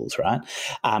principles, right,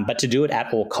 but to do it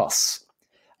at all costs.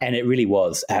 And it really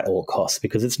was at all costs,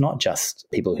 because it's not just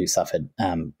people who suffered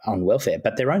on welfare,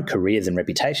 but their own careers and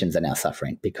reputations are now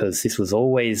suffering, because this was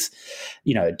always,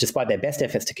 despite their best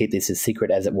efforts to keep this as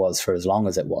secret as it was for as long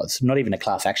as it was, not even a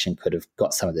class action could have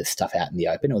got some of this stuff out in the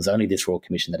open. It was only this Royal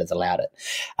Commission that has allowed it.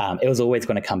 It was always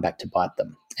going to come back to bite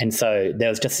them. And so there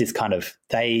was just this kind of,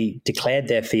 they declared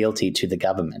their fealty to the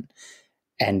government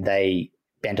and they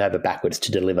bent over backwards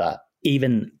to deliver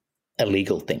even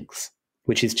illegal things,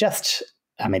 which is just...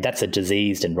 that's a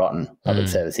diseased and rotten public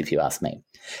service, if you ask me.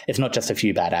 It's not just a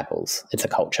few bad apples. It's a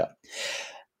culture.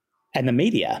 And the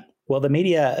media,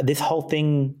 this whole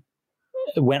thing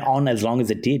went on as long as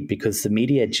it did because the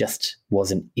media just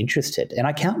wasn't interested. And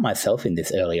I count myself in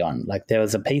this early on. Like, there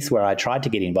was a piece where I tried to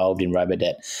get involved in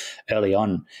Robodebt early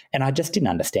on, and I just didn't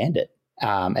understand it.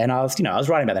 And I was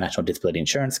writing about the National Disability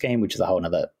Insurance Scheme, which is a whole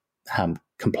other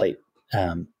complete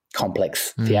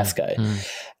complex fiasco.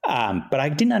 But I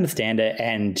didn't understand it.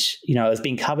 And, it was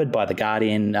being covered by The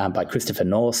Guardian, by Christopher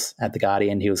North at The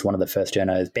Guardian. He was one of the first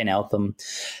journos, Ben Eltham.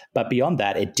 But beyond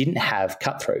that, it didn't have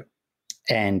cut through.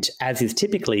 And as is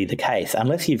typically the case,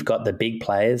 unless you've got the big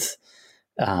players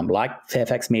like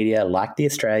Fairfax Media, like The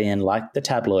Australian, like the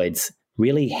tabloids,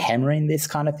 really hammering this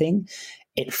kind of thing,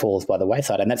 it falls by the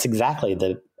wayside. And that's exactly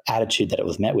the attitude that it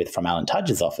was met with from Alan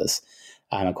Tudge's office.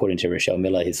 According to Rochelle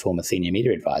Miller, his former senior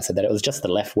media advisor, that it was just the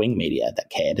left-wing media that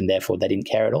cared, and therefore they didn't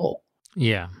care at all.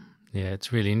 Yeah,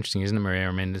 it's really interesting, isn't it, Maria?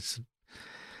 I mean, it's,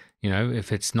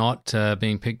 if it's not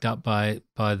being picked up by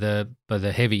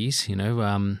the heavies,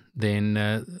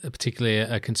 then particularly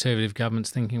a Conservative government's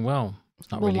thinking, well,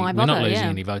 it's not really, we're not losing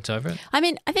any votes over it. I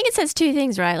mean, I think it says two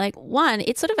things, right? Like, one,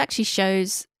 it sort of actually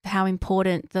shows how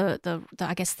important the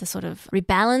I guess the sort of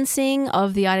rebalancing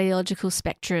of the ideological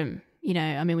spectrum.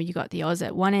 When you got the Oz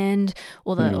at one end,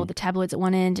 or the tabloids at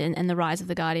one end, and the rise of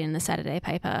The Guardian and the Saturday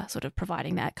paper sort of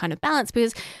providing that kind of balance.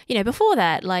 Because, before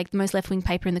that, like, the most left-wing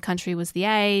paper in the country was The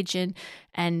Age,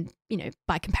 and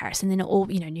by comparison, then all,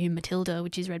 New Matilda,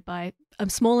 which is read by a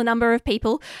smaller number of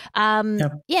people.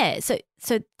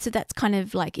 So that's kind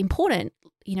of like important.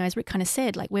 As Rick kind of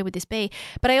said, like, where would this be?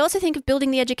 But I also think of Building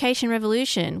the Education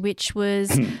Revolution, which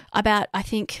was about, I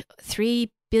think, $3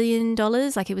 billion,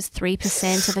 like it was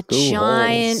 3% of a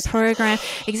giant program.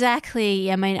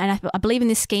 Exactly. I mean, and I believe in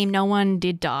this scheme, no one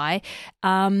did die.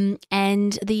 And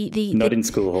not in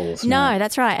school halls. No,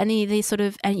 that's right. And the sort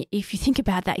of, and if you think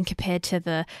about that and compared to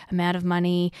the amount of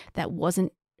money that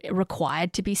wasn't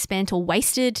required to be spent or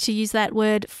wasted, to use that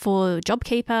word, for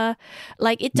JobKeeper,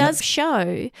 like, it does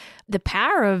show the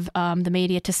power of the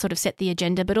media to sort of set the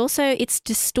agenda, but also its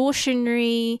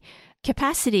distortionary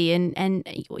capacity, and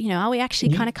are we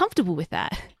actually kind of comfortable with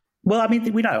that? Well, I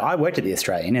mean, we know, I worked at The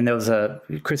Australian, and there was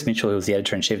Chris Mitchell, who was the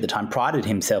editor-in-chief at the time, prided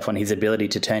himself on his ability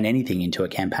to turn anything into a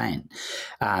campaign.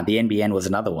 The NBN was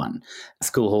another one.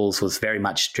 School halls was very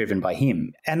much driven by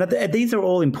him. And these are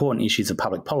all important issues of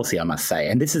public policy, I must say.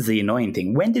 And this is the annoying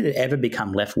thing. When did it ever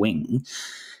become left-wing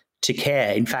to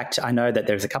care? In fact, I know that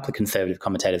there's a couple of Conservative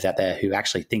commentators out there who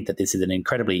actually think that this is an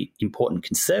incredibly important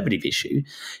Conservative issue.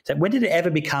 So when did it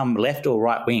ever become left or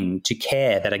right wing to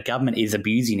care that a government is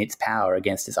abusing its power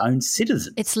against its own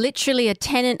citizens? It's literally a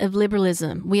tenet of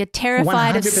liberalism. We are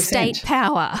terrified 100%. Of state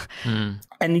power.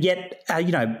 And yet,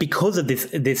 because of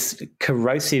this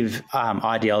corrosive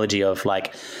ideology of,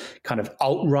 like, kind of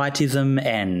alt-rightism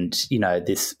and,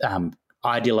 this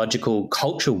ideological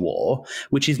culture war,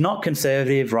 which is not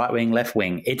conservative, right-wing,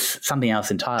 left-wing. It's something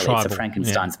else entirely. Tribal. It's a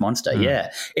Frankenstein's monster.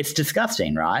 Yeah. It's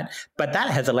disgusting, right? But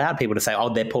that has allowed people to say,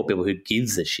 oh, they're poor people, who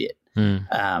gives a shit.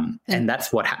 And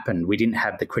that's what happened. We didn't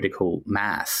have the critical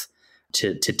mass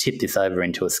to tip this over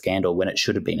into a scandal when it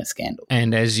should have been a scandal.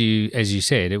 And as you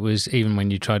said, it was, even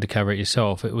when you tried to cover it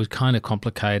yourself, it was kind of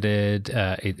complicated.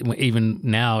 Even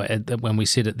now, when we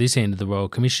sit at this end of the Royal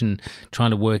Commission, trying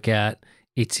to work out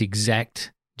its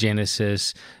exact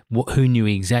genesis, who knew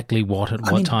exactly what at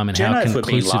what time, and how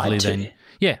conclusively then.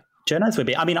 Yeah. Journos would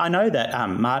be. I mean, I know that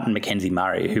Martin Mackenzie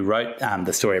Murray, who wrote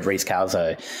the story of Rhys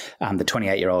Calzo, the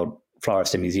 28-year-old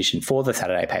florist and musician for the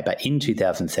Saturday paper in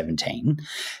 2017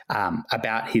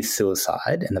 about his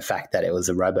suicide and the fact that it was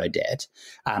a robo-debt.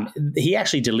 He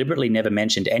actually deliberately never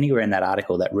mentioned anywhere in that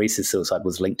article that Reece's suicide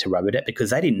was linked to robo-debt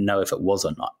because they didn't know if it was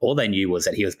or not. All they knew was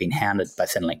that he was being hounded by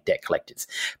Centrelink debt collectors.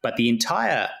 But the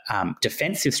entire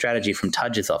defensive strategy from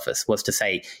Tudge's office was to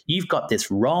say, you've got this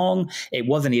wrong. It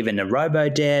wasn't even a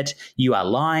robo-debt. You are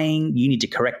lying. You need to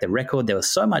correct the record. There was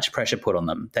so much pressure put on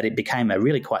them that it became a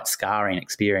really quite scarring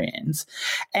experience.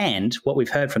 And what we've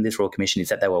heard from this Royal Commission is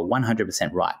that they were 100%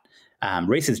 right.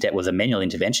 Reece's debt was a manual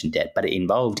intervention debt, but it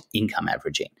involved income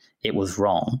averaging. It was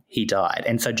wrong. He died.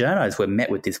 And so journos were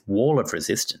met with this wall of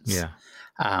resistance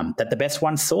that the best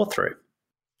ones saw through.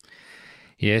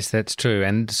 Yes, that's true.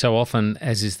 And so often,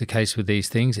 as is the case with these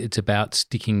things, it's about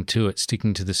sticking to it,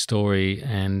 sticking to the story.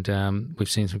 And we've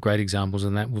seen some great examples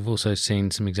of that. We've also seen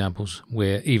some examples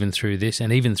where even through this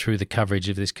and even through the coverage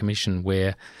of this commission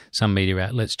where some media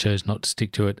outlets chose not to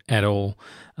stick to it at all.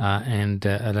 And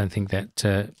I don't think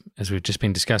that, as we've just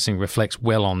been discussing, reflects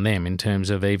well on them in terms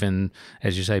of even,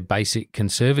 as you say, basic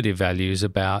conservative values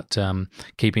about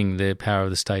keeping the power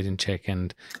of the state in check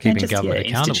and keeping government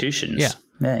accountable. Institutions.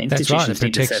 Yeah, institutions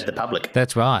need to serve the public.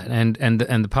 That's right. And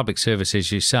the public service,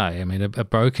 as you say, I mean, a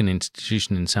broken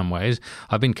institution in some ways.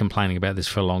 I've been complaining about this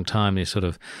for a long time, this sort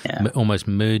of almost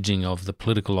merging of the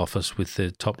political office with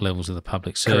the top levels of the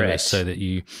public service. Correct. So that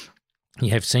you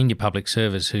have senior public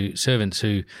servants who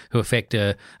affect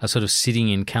a sort of sitting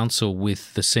in council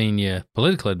with the senior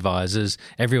political advisors.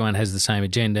 Everyone has the same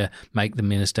agenda, make the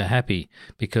minister happy,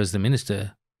 because the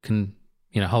minister can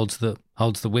holds the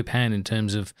whip hand in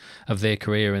terms of their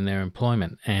career and their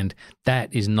employment. And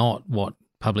that is not what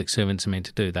public servants are meant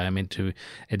to do. They are meant to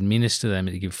administer, they're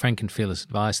meant to give frank and fearless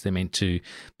advice, they're meant to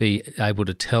be able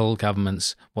to tell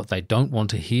governments what they don't want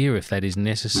to hear if that is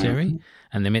necessary,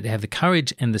 and they're meant to have the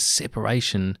courage and the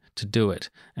separation to do it.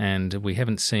 And we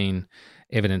haven't seen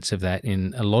evidence of that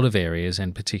in a lot of areas,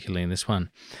 and particularly in this one.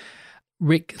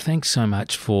 Rick, thanks so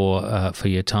much for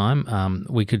your time.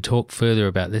 We could talk further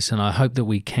about this, and I hope that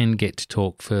we can get to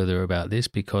talk further about this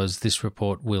because this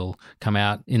report will come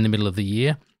out in the middle of the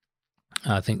year.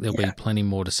 I think there'll be plenty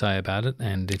more to say about it,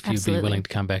 and if you'd be willing to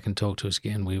come back and talk to us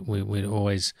again, we're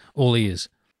always all ears.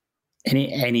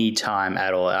 Any time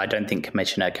at all. I don't think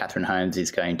Commissioner Catherine Holmes is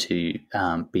going to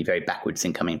be very backwards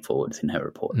in coming forwards in her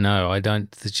report. No, I don't.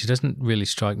 She doesn't really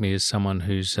strike me as someone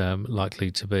who's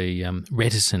likely to be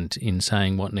reticent in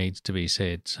saying what needs to be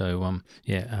said. So,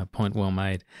 point well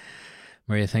made.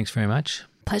 Maria, thanks very much.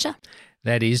 Pleasure.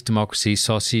 That is Democracy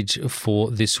Sausage for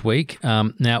this week.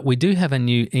 Now, we do have a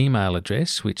new email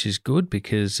address, which is good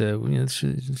because there's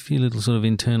a few little sort of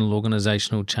internal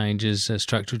organisational changes,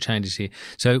 structural changes here.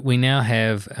 So we now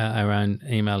have our own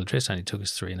email address. It only took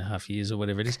us 3.5 years or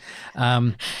whatever it is.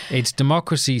 It's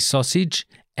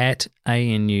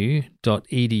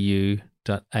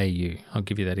democracysausage@anu.edu.au. I'll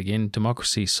give you that again,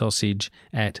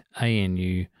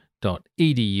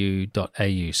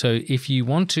 democracysausage@anu.edu.au. So if you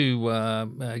want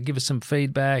to give us some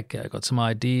feedback, got some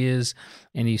ideas,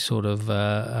 any sort of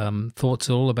thoughts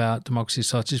at all about Democracy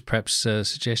Sausage, perhaps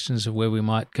suggestions of where we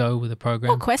might go with the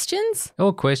program. Or questions,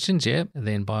 yeah.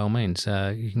 Then by all means,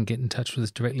 you can get in touch with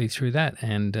us directly through that.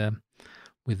 And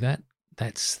with that,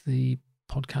 that's the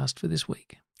podcast for this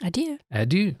week. Adieu.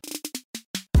 Adieu.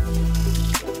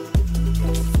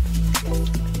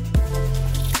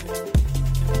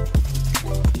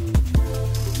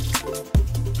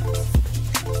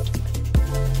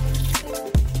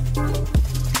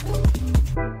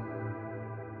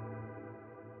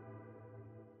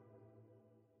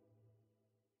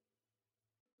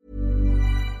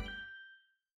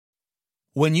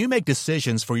 When you make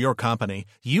decisions for your company,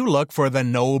 you look for the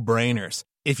no-brainers.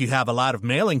 If you have a lot of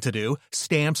mailing to do,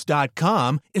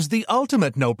 Stamps.com is the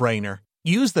ultimate no-brainer.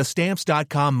 Use the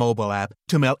Stamps.com mobile app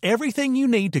to mail everything you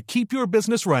need to keep your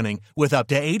business running with up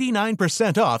to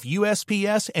 89% off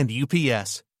USPS and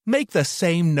UPS. Make the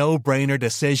same no-brainer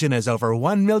decision as over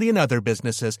 1 million other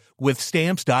businesses with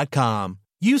Stamps.com.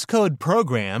 Use code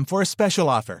PROGRAM for a special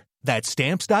offer. That's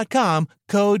Stamps.com,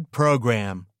 code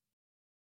PROGRAM.